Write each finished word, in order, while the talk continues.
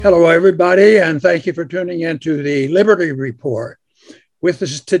Hello, everybody, and thank you for tuning in to the Liberty Report. With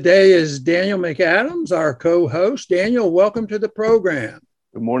us today is Daniel McAdams, our co-host. Daniel, welcome to the program.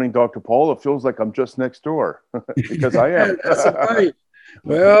 Good morning, Dr. Paul. It feels like I'm just next door because I am. That's right.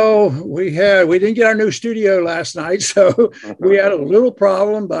 Well, we didn't get our new studio last night, so we had a little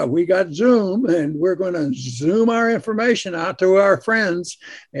problem, but we got Zoom, and we're going to Zoom our information out to our friends,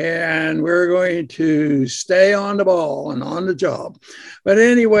 and we're going to stay on the ball and on the job. But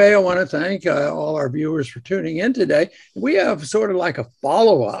anyway, I want to thank all our viewers for tuning in today. We have sort of like a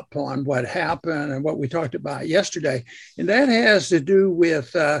follow-up on what happened and what we talked about yesterday, and that has to do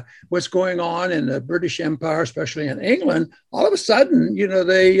with what's going on in the British Empire, especially in England. All of a sudden,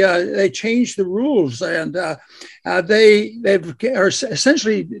 they changed the rules, and they are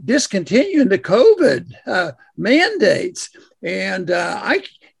essentially discontinuing the COVID mandates. And I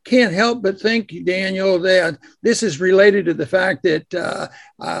can't help but think, Daniel, that this is related to the fact that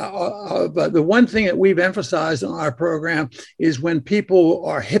the one thing that we've emphasized on our program is when people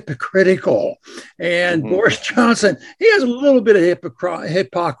are hypocritical. And Boris Johnson, he has a little bit of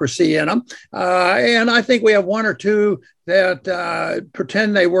hypocrisy in him. And I think we have one or two that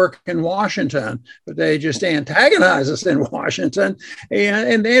pretend they work in Washington, but they just antagonize us in Washington.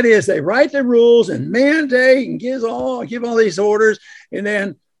 And that is, they write the rules and mandate and give all these orders, and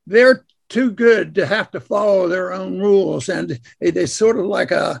then they're too good to have to follow their own rules. And it's sort of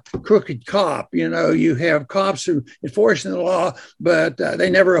like a crooked cop. You have cops who enforce the law, but they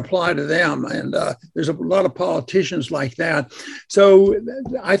never apply to them. And there's a lot of politicians like that. So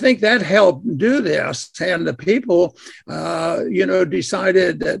I think that helped do this. And the people,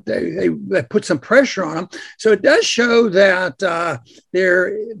 decided that they put some pressure on them. So it does show that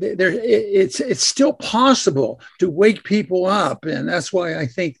it's still possible to wake people up. And that's why I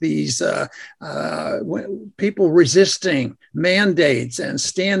think these people resisting mandates and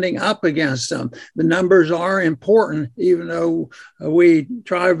standing up against them, the numbers are important, even though we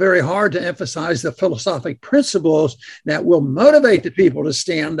try very hard to emphasize the philosophic principles that will motivate the people to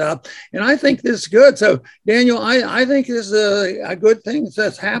stand up. And I think this is good. So, Daniel, I think this is a good thing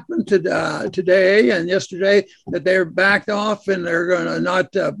that's happened today and yesterday, that they're backed off and they're going to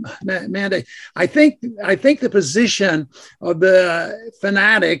not mandate. I think the position of the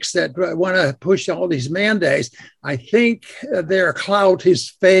fanatics that want to push all these mandates, I think their clout is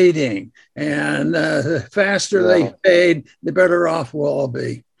fading, and the faster they fade, the better off we'll all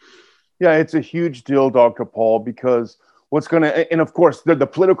be. Yeah, it's a huge deal, Dr. Paul, because and of course, the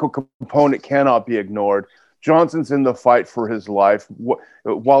political component cannot be ignored. Johnson's in the fight for his life.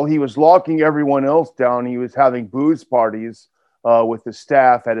 While he was locking everyone else down, he was having booze parties with the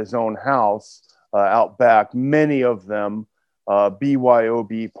staff at his own house out back, many of them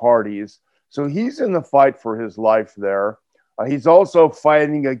BYOB parties. So he's in the fight for his life there. He's also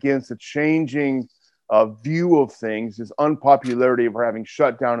fighting against a changing view of things, his unpopularity of having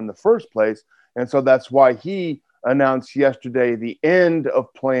shut down in the first place. And so that's why he announced yesterday the end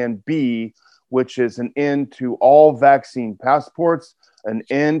of Plan B, which is an end to all vaccine passports, an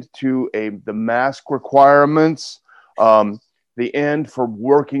end to the mask requirements, the end for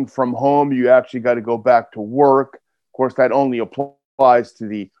working from home. You actually got to go back to work. Of course, that only applies to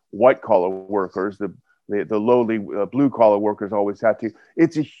the white-collar workers. The lowly blue-collar workers always have to.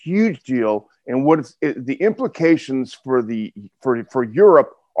 It's a huge deal, and the implications for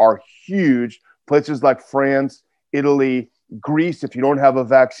Europe are huge. Places like France, Italy, Greece, if you don't have a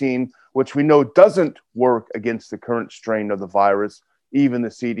vaccine, which we know doesn't work against the current strain of the virus, even the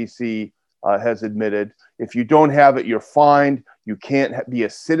CDC has admitted. If you don't have it, you're fined. You can't be a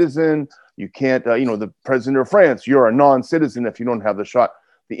citizen. You can't, the president of France, you're a non-citizen if you don't have the shot.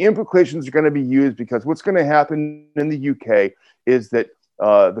 The implications are going to be used, because what's going to happen in the UK is that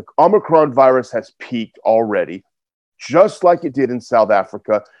the Omicron virus has peaked already, just like it did in South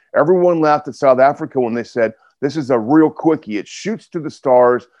Africa. Everyone laughed at South Africa when they said, this is a real quickie. It shoots to the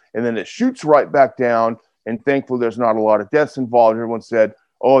stars, and then it shoots right back down. And thankfully, there's not a lot of deaths involved. Everyone said,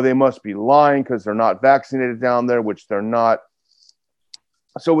 oh, they must be lying because they're not vaccinated down there, which they're not.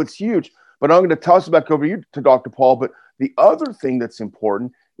 So it's huge. But I'm going to toss it back over you to Dr. Paul. But the other thing that's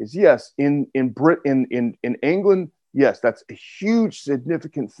important is, yes, in England, yes, that's a huge,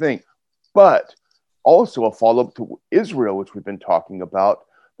 significant thing. But also a follow-up to Israel, which we've been talking about.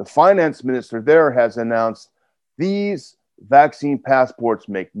 The finance minister there has announced these vaccine passports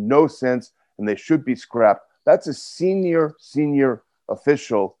make no sense and they should be scrapped. That's a senior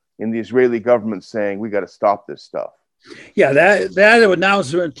official in the Israeli government saying, we got to stop this stuff. Yeah, that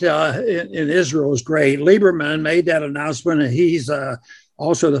announcement in Israel is great. Lieberman made that announcement, and he's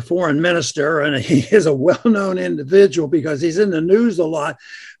also the foreign minister, and he is a well-known individual because he's in the news a lot.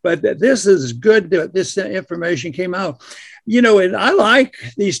 But this is good that this information came out. You know, and I like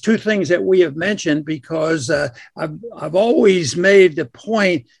these two things that we have mentioned because I've always made the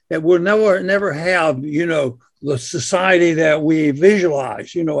point that we'll never have, you know, the society that we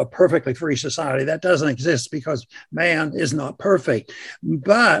visualize, you know, a perfectly free society. That doesn't exist because man is not perfect.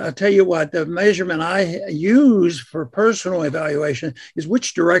 But I'll tell you what, the measurement I use for personal evaluation is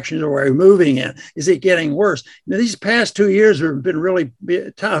which direction are we moving in? Is it getting worse? Now, these past 2 years have been really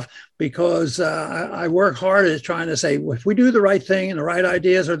tough because I work hard at trying to say, well, if we do the right thing and the right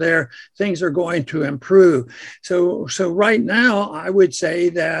ideas are there, things are going to improve. So right now, I would say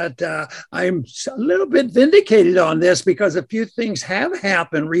that I'm a little bit vindicated on this because a few things have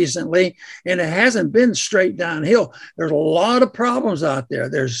happened recently and it hasn't been straight downhill. There's a lot of problems out there.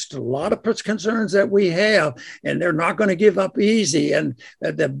 There's a lot of concerns that we have, and they're not going to give up easy. And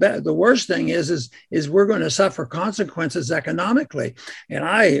the worst thing is we're going to suffer consequences economically. And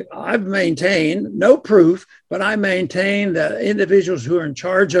I've maintained no proof, but I maintain that individuals who are in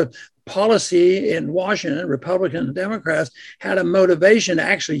charge of policy in Washington, Republicans and Democrats, had a motivation to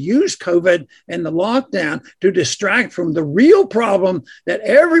actually use COVID and the lockdown to distract from the real problem that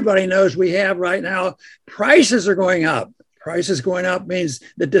everybody knows we have right now. Prices are going up. Prices going up means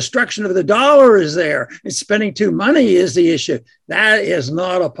the destruction of the dollar is there, and spending too money is the issue. That is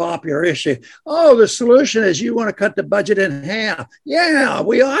not a popular issue. Oh, the solution is you want to cut the budget in half. Yeah,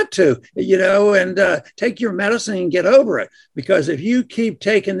 we ought to, you know, and take your medicine and get over it. Because if you keep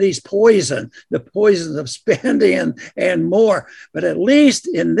taking these the poisons of spending and more, but at least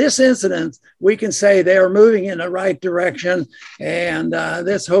in this incident, we can say they are moving in the right direction. And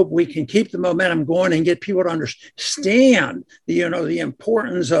let's hope we can keep the momentum going and get people to understand, the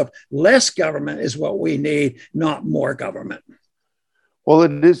importance of less government is what we need, not more government. Well,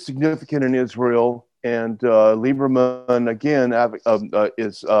 it is significant in Israel, and Lieberman again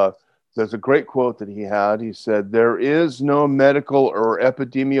there's a great quote that he had. He said, "There is no medical or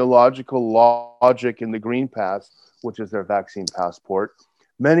epidemiological logic in the Green Pass," which is their vaccine passport.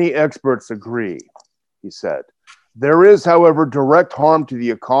 "Many experts agree," he said. "There is, however, direct harm to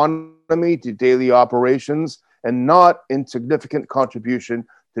the economy, to daily operations, and not insignificant contribution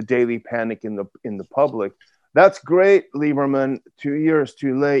to daily panic in the public." That's great, Lieberman. 2 years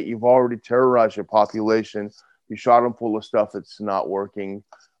too late. You've already terrorized your population. You shot them full of stuff that's not working.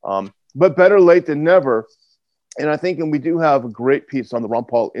 But better late than never. And I think, and we do have a great piece on the Ron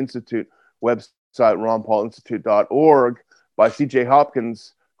Paul Institute website, ronpaulinstitute.org, by C.J.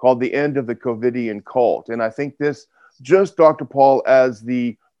 Hopkins, called "The End of the COVIDian Cult." And I think this, just Dr. Paul, as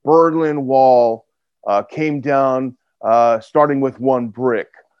the Berlin Wall came down, starting with one brick.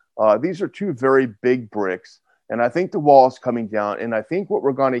 These are two very big bricks. And I think the wall is coming down. And I think what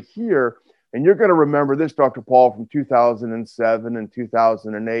we're going to hear, and you're going to remember this, Dr. Paul, from 2007 and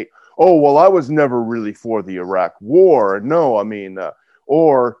 2008. "Oh, well, I was never really for the Iraq war." No, I mean,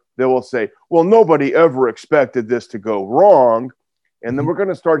 or they will say, "Well, nobody ever expected this to go wrong." And then we're going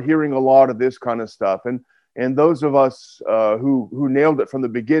to start hearing a lot of this kind of stuff. And those of us who nailed it from the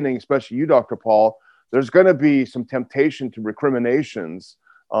beginning, especially you, Dr. Paul, there's going to be some temptation to recriminations.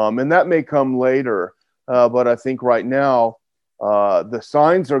 And that may come later. But I think right now, the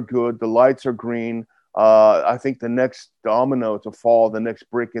signs are good. The lights are green. I think the next domino to fall, the next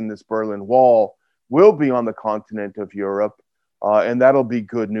brick in this Berlin Wall, will be on the continent of Europe. And that'll be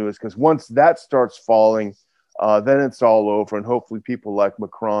good news, because once that starts falling, then it's all over. And hopefully people like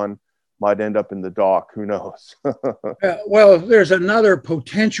Macron might end up in the dock. Who knows? Well, there's another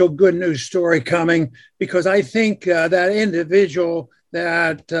potential good news story coming, because I think that individual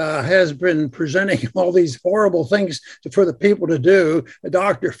that has been presenting all these horrible things for the people to do,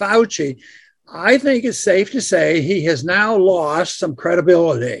 Dr. Fauci, I think it's safe to say he has now lost some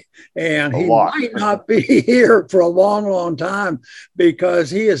credibility, and he might not be here for a long, long time, because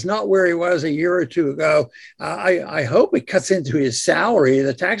he is not where he was a year or two ago. I hope it cuts into his salary.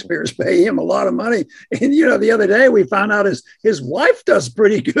 The taxpayers pay him a lot of money. And, the other day we found out his wife does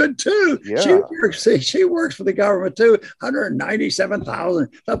pretty good too. Yeah. She works for the government too, $197,000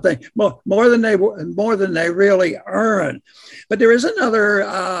 something, more than they really earn. But there is another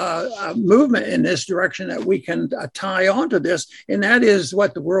movement in this direction that we can tie onto this, and that is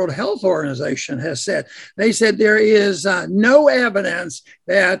what the World Health Organization has said. They said there is no evidence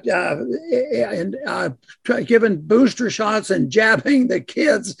that giving booster shots and jabbing the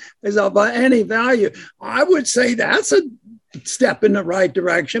kids is of any value. I would say that's step in the right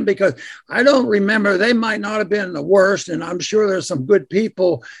direction, because I don't remember, they might not have been the worst. And I'm sure there's some good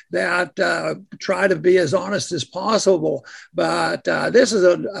people that try to be as honest as possible. But this is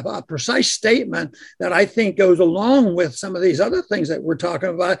a precise statement that I think goes along with some of these other things that we're talking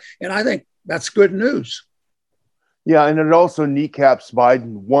about. And I think that's good news. Yeah, and it also kneecaps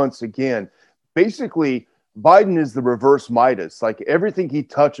Biden once again. Basically, Biden is the reverse Midas. Like everything he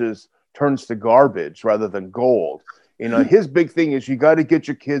touches turns to garbage rather than gold. You know, his big thing is you got to get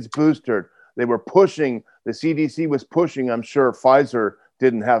your kids boosted. They were pushing, the CDC was pushing, I'm sure Pfizer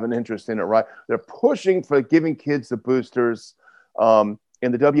didn't have an interest in it, right? They're pushing for giving kids the boosters. And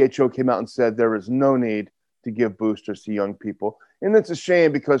the WHO came out and said there is no need to give boosters to young people. And it's a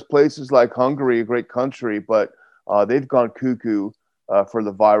shame because places like Hungary, a great country, but they've gone cuckoo for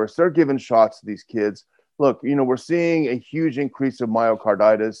the virus. They're giving shots to these kids. Look, you know, we're seeing a huge increase of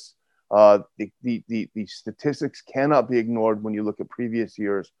myocarditis. The statistics cannot be ignored when you look at previous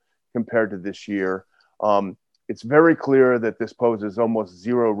years compared to this year. It's very clear that this poses almost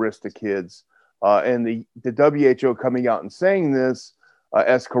zero risk to kids. And the WHO coming out and saying this,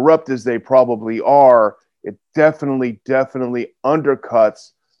 as corrupt as they probably are, it definitely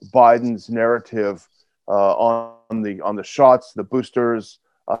undercuts Biden's narrative on the shots, the boosters,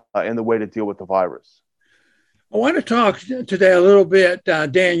 and the way to deal with the virus. I want to talk today a little bit,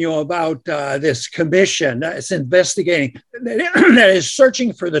 Daniel, about this commission that's investigating, that is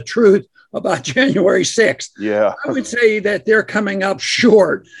searching for the truth about January 6th. Yeah, I would say that they're coming up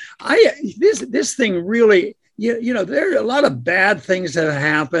short. This thing really, you know, there are a lot of bad things that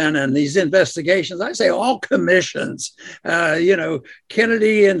happen, and these investigations, I say all commissions, you know,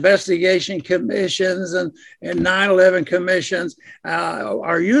 Kennedy investigation commissions and 9/11 commissions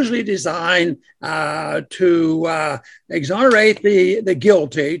are usually designed to exonerate the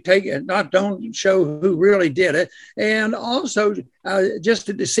guilty, don't show who really did it, and also just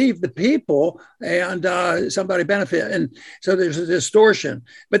to deceive the people and somebody benefit. And so there's a distortion.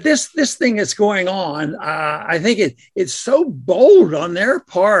 But this thing that's going on, I think it's so bold on their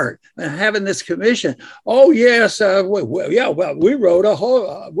part, having this commission. Oh yes, we wrote a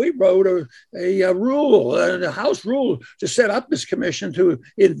rule, a House rule, to set up this commission to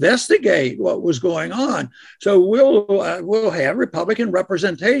investigate what was going on. So we'll have Republican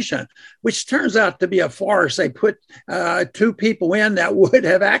representation, which turns out to be a farce. They put two people in that would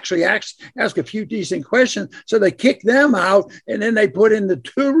have actually asked a few decent questions, so they kicked them out, and then they put in the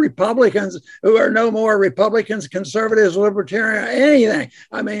two Republicans who are no more Republicans, conservatives, libertarian, anything.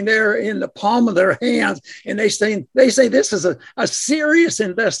 I mean, they're in the palm of their hands, and they say this is a serious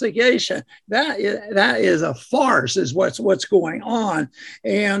investigation. That is a farce, is what's going on.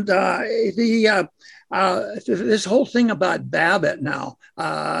 And this whole thing about Babbitt now,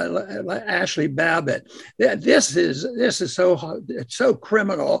 Ashley Babbitt, this is so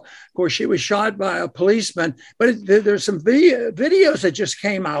criminal. Of course, she was shot by a policeman, but there's some videos that just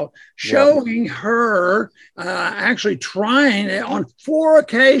came out showing her actually trying, on 4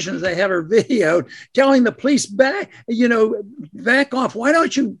 occasions they have her videoed, telling the police back off. Why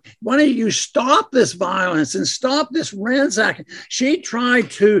don't you stop this violence and stop this ransacking? She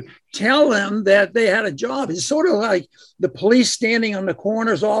tried to tell them that they had a job. It's sort of like the police standing on the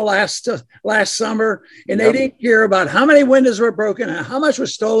corners all last summer, and they didn't care about how many windows were broken and how much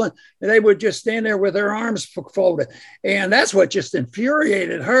was stolen. And they would just stand there with their arms folded. And that's what just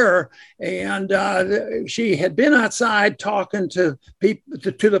infuriated her. And she had been outside talking to people,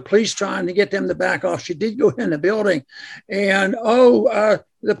 to the police, trying to get them to back off. She did go in the building, and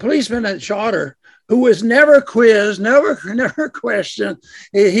the policeman that shot her, who was never quizzed, never questioned.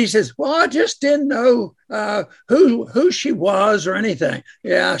 He says, "Well, I just didn't know who she was or anything."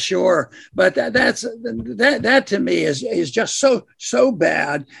 Yeah, sure, but that to me is just so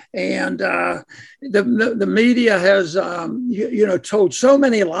bad. And the media has told so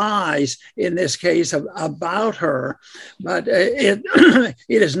many lies in this case about her, but it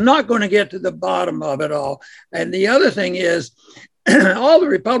is not going to get to the bottom of it all. And the other thing is, all the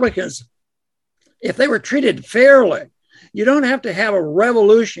Republicans, if they were treated fairly, you don't have to have a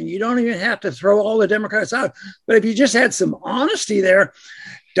revolution. You don't even have to throw all the Democrats out. But if you just had some honesty there,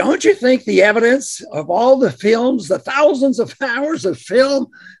 don't you think the evidence of all the films, the thousands of hours of film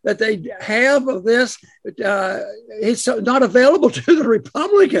that they have of this, it's not available to the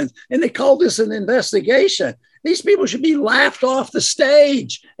Republicans? And they call this an investigation. These people should be laughed off the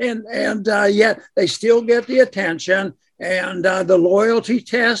stage, and yet they still get the attention. And the loyalty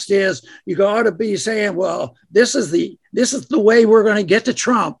test is, you got to be saying, well, this is the way we're going to get to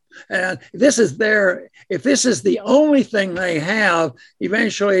Trump. And if this is the only thing they have,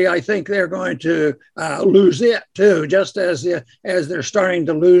 eventually I think they're going to lose it too, just as they're starting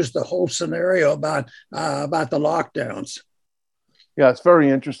to lose the whole scenario about the lockdowns. Yeah, it's very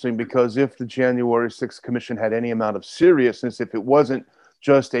interesting because if the January 6th Commission had any amount of seriousness, if it wasn't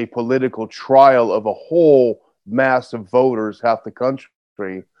just a political trial of a whole mass of voters, half the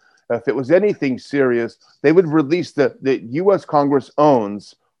country, if it was anything serious, they would release the U.S. Congress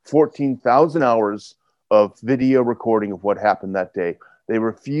owns 14,000 hours of video recording of what happened that day. They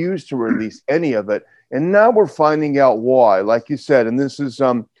refused to release any of it. And now we're finding out why. Like you said, and this is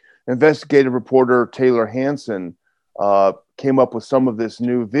investigative reporter Taylor Hansen came up with some of this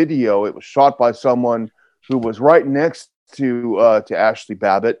new video. It was shot by someone who was right next to Ashley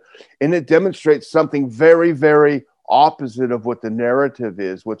Babbitt. And it demonstrates something very, very opposite of what the narrative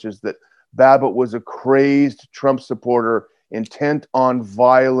is, which is that Babbitt was a crazed Trump supporter intent on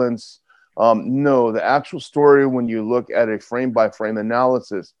violence. No, the actual story, when you look at a frame-by-frame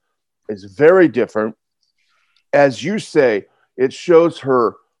analysis, is very different. As you say, it shows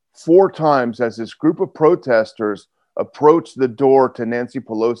her 4 times as this group of protesters approached the door to Nancy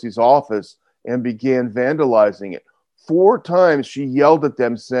Pelosi's office and began vandalizing it. 4 times she yelled at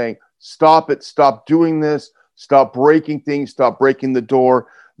them saying, "Stop it, stop doing this, stop breaking things, stop breaking the door."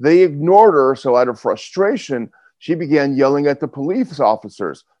 They ignored her, so out of frustration, she began yelling at the police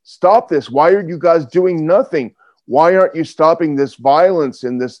officers, "Stop this. Why are you guys doing nothing? Why aren't you stopping this violence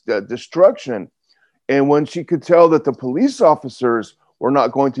and this destruction?" And when she could tell that the police officers were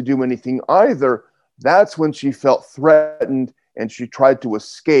not going to do anything either, that's when she felt threatened and she tried to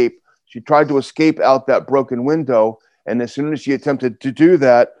escape. She tried to escape out that broken window. And as soon as she attempted to do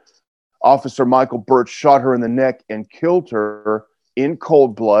that, Officer Michael Birch shot her in the neck and killed her in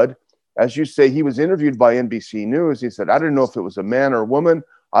cold blood. As you say, he was interviewed by NBC News. He said, "I didn't know if it was a man or a woman.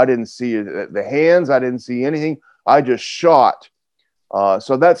 I didn't see the hands. I didn't see anything. I just shot."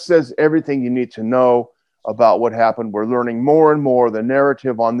 So that says everything you need to know about what happened. We're learning more and more. The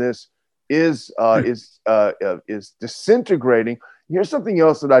narrative on this is disintegrating. Here's something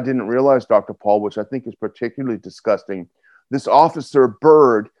else that I didn't realize, Dr. Paul, which I think is particularly disgusting. This Officer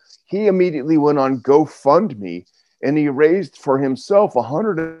Byrd, he immediately went on GoFundMe and he raised for himself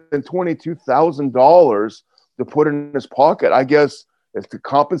 $122,000 to put in his pocket. I guess it's to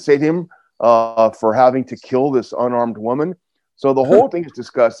compensate him for having to kill this unarmed woman. So the whole thing is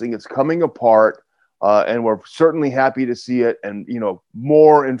disgusting. It's coming apart, and we're certainly happy to see it. And,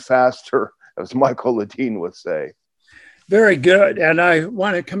 more and faster, as Michael Ledeen would say. Very good. And I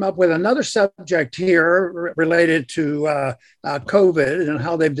want to come up with another subject here related to COVID and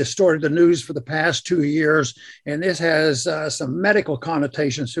how they've distorted the news for the past 2 years. And this has some medical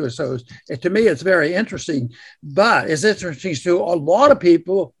connotations to it. So to me, it's very interesting. But it's interesting to a lot of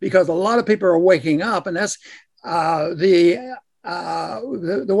people because a lot of people are waking up. And that's the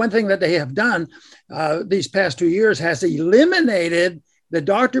one thing that they have done these past 2 years has eliminated the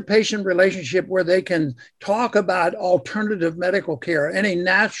doctor-patient relationship where they can talk about alternative medical care, any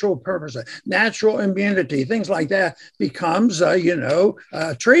natural purpose, natural immunity, things like that becomes,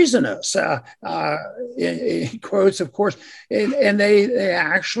 treasonous, in quotes, of course. And they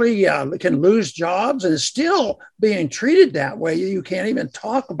actually can lose jobs and still being treated that way. You can't even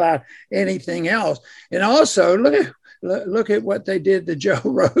talk about anything else. And also, look at what they did to Joe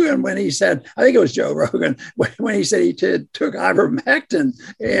Rogan when he said, I think it was Joe Rogan, when he said he took ivermectin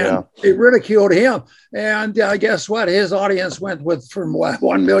and they ridiculed him. And guess what? His audience went from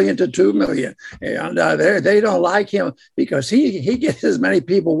 1 million to 2 million. And they don't like him because he gets as many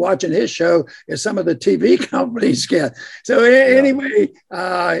people watching his show as some of the TV companies get. So anyway,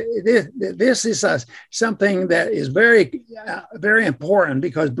 this is something that is very, very important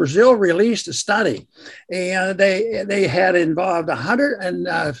because Brazil released a study and they had involved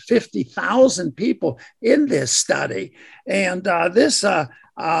 150,000 people in this study. And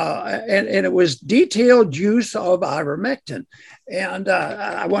and it was detailed use of ivermectin. And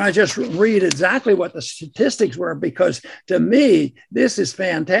I want to just read exactly what the statistics were, because to me, this is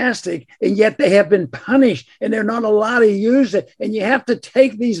fantastic. And yet they have been punished and they're not allowed to use it. And you have to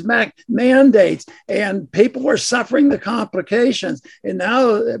take these mandates and people are suffering the complications. And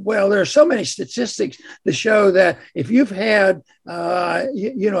now, there are so many statistics to show that if you've had,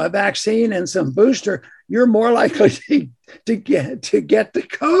 a vaccine and some booster, you're more likely to get the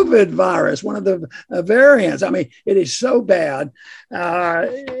COVID virus, one of the variants. I mean, it is so bad.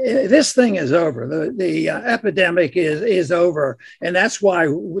 This thing is over. The epidemic is over, and that's why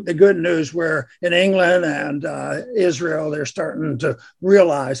the good news. Where in England and Israel, they're starting to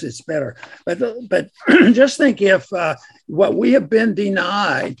realize it's better. But just think if what we have been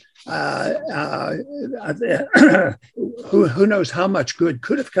denied. Who knows how much good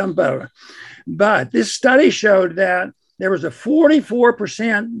could have come about it. But this study showed that there was a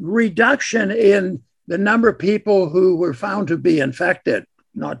 44% reduction in the number of people who were found to be infected.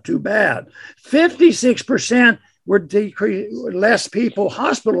 Not too bad. 56% were less people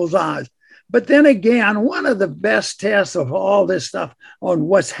hospitalized. But then again, one of the best tests of all this stuff on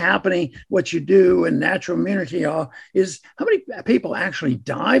what's happening, what you do in natural immunity is how many people actually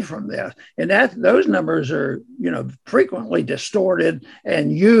die from this. And those numbers are, frequently distorted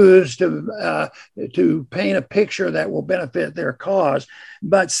and used to paint a picture that will benefit their cause.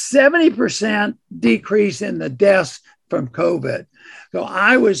 But 70% decrease in the deaths from COVID. So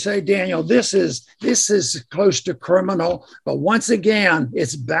I would say, Daniel, this is close to criminal. But once again,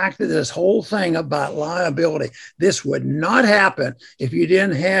 it's back to this whole thing about liability. This would not happen if you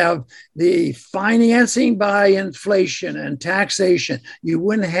didn't have the financing by inflation and taxation. You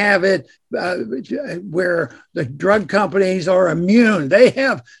wouldn't have it where the drug companies are immune. They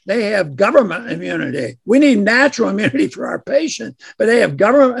have government immunity. We need natural immunity for our patients, but they have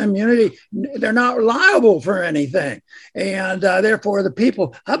government immunity. They're not liable for anything. And therefore, the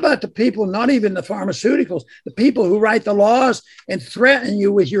people, how about the people, not even the pharmaceuticals, the people who write the laws and threaten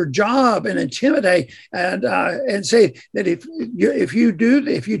you with your job and intimidate and say that if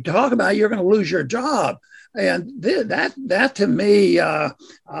you talk about it, you're going to lose your job. And that to me,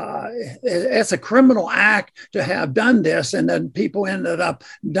 it's a criminal act to have done this. And then people ended up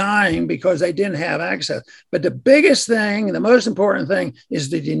dying because they didn't have access. But the biggest thing, the most important thing is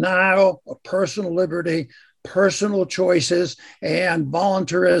the denial of personal liberty, personal choices, and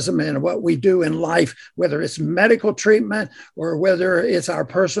voluntarism in what we do in life, whether it's medical treatment or whether it's our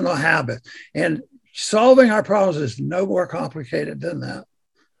personal habit. And solving our problems is no more complicated than that.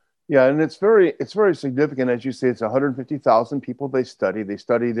 Yeah, and it's very significant. As you say, it's 150,000 people they studied. They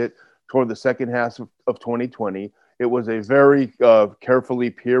studied it toward the second half of 2020. It was a very carefully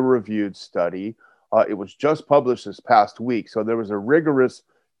peer-reviewed study. It was just published this past week. So there was a rigorous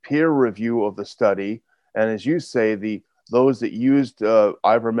peer review of the study. And as you say, those that used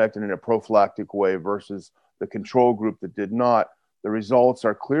ivermectin in a prophylactic way versus the control group that did not, the results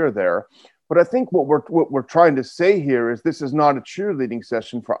are clear there. But I think what we're trying to say here is this is not a cheerleading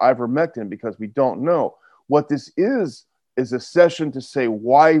session for ivermectin because we don't know. What this is a session to say,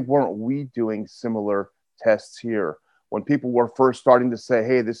 why weren't we doing similar tests here? When people were first starting to say,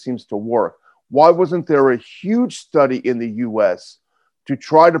 hey, this seems to work. Why wasn't there a huge study in the US to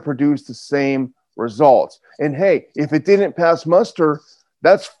try to produce the same results? And hey, if it didn't pass muster,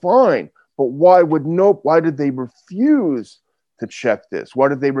 that's fine. But why did they refuse to check this? Why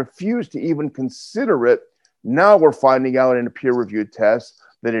did they refuse to even consider it? Now we're finding out in a peer-reviewed test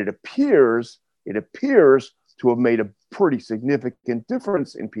that it appears to have made a pretty significant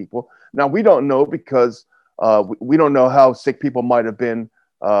difference in people. Now we don't know because we don't know how sick people might have been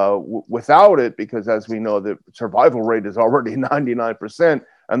without it, because as we know, the survival rate is already 99%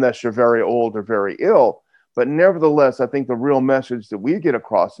 unless you're very old or very ill. But nevertheless, I think the real message that we get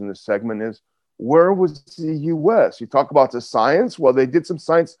across in this segment is, where was the US? You talk about the science. Well, they did some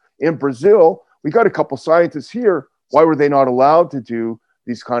science in Brazil. We got a couple scientists here. Why were they not allowed to do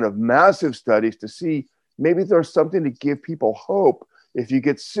these kind of massive studies to see maybe there's something to give people hope if you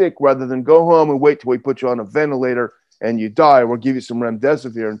get sick, rather than go home and wait till we put you on a ventilator and you die? We'll give you some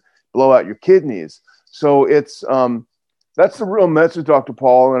remdesivir and blow out your kidneys. So it's that's the real message, Dr.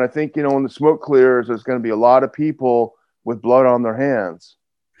 Paul. And I think, when the smoke clears, there's going to be a lot of people with blood on their hands.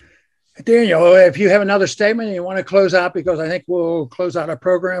 Daniel, if you have another statement and you want to close out, because I think we'll close out our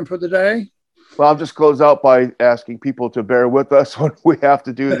program for the day. Well, I'll just close out by asking people to bear with us when we have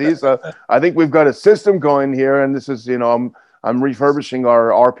to do these. I think we've got a system going here, and this is, I'm refurbishing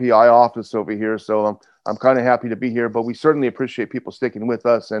our RPI office over here, so I'm kind of happy to be here. But we certainly appreciate people sticking with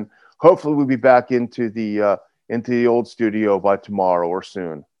us, and hopefully we'll be back into the old studio by tomorrow or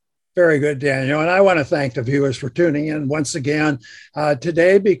soon. Very good, Daniel. And I want to thank the viewers for tuning in once again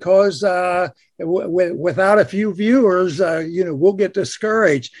today, because without a few viewers, we'll get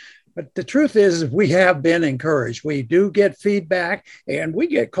discouraged. But the truth is, we have been encouraged. We do get feedback, and we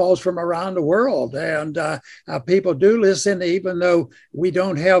get calls from around the world. And people do listen, even though we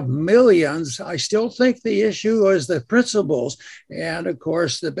don't have millions. I still think the issue is the principles. And of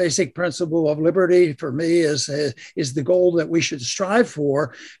course, the basic principle of liberty for me is the goal that we should strive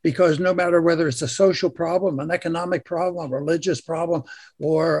for, because no matter whether it's a social problem, an economic problem, a religious problem,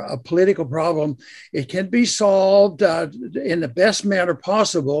 or a political problem, it can be solved in the best manner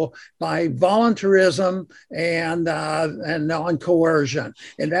possible by voluntarism and non-coercion.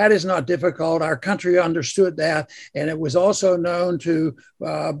 And that is not difficult. Our country understood that. And it was also known to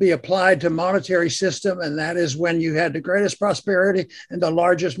be applied to monetary system. And that is when you had the greatest prosperity and the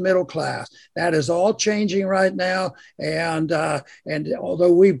largest middle class. That is all changing right now. And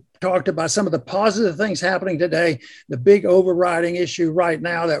although we talked about some of the positive things happening today, the big overriding issue right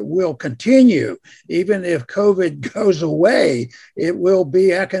now that will continue, even if COVID goes away, it will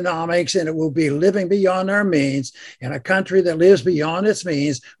be economics, and it will be living beyond our means. And a country that lives beyond its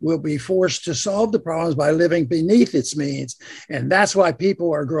means will be forced to solve the problems by living beneath its means. And that's why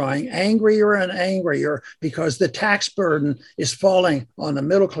people are growing angrier and angrier, because the tax burden is falling on the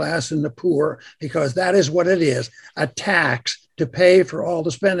middle class and the poor, because that is what it is, a tax to pay for all the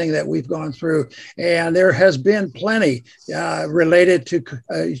spending that we've gone through. And there has been plenty related to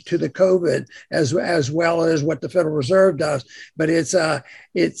the COVID, as well as what the Federal Reserve does. But it's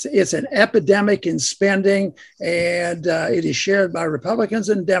an epidemic in spending, and it is shared by Republicans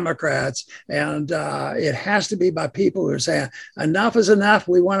and Democrats. And it has to be by people who are saying, enough is enough.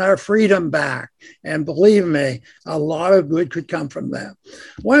 We want our freedom back. And believe me, a lot of good could come from that.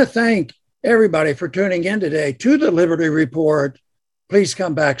 I want to thank everybody for tuning in today to the Liberty Report. Please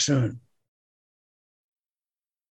come back soon.